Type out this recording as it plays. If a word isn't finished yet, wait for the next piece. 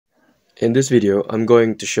In this video, I'm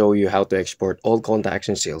going to show you how to export all contacts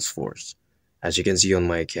in Salesforce. As you can see on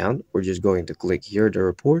my account, we're just going to click here the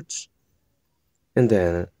reports. And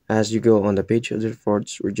then as you go on the page of the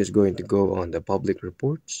reports, we're just going to go on the public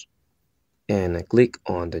reports and click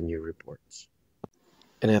on the new reports.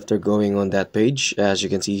 And after going on that page, as you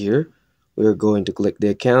can see here, we're going to click the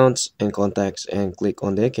accounts and contacts and click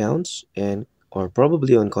on the accounts or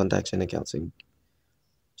probably on contacts and accounts and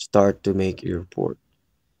start to make a report.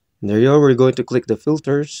 And there you are. We're going to click the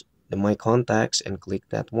filters, the my contacts, and click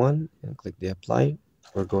that one and click the apply.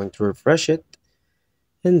 We're going to refresh it.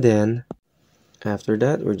 And then after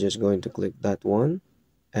that, we're just going to click that one,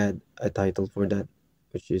 add a title for that,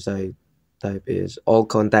 which is I type is all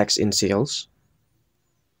contacts in sales.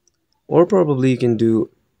 Or probably you can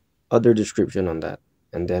do other description on that.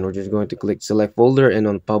 And then we're just going to click select folder, and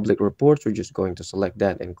on public reports, we're just going to select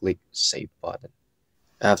that and click save button.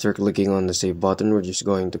 After clicking on the save button, we're just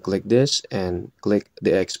going to click this and click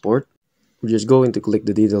the export. We're just going to click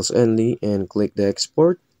the details only and click the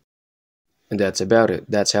export. And that's about it.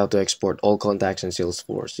 That's how to export all contacts in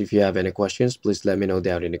Salesforce. If you have any questions, please let me know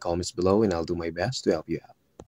down in the comments below and I'll do my best to help you out.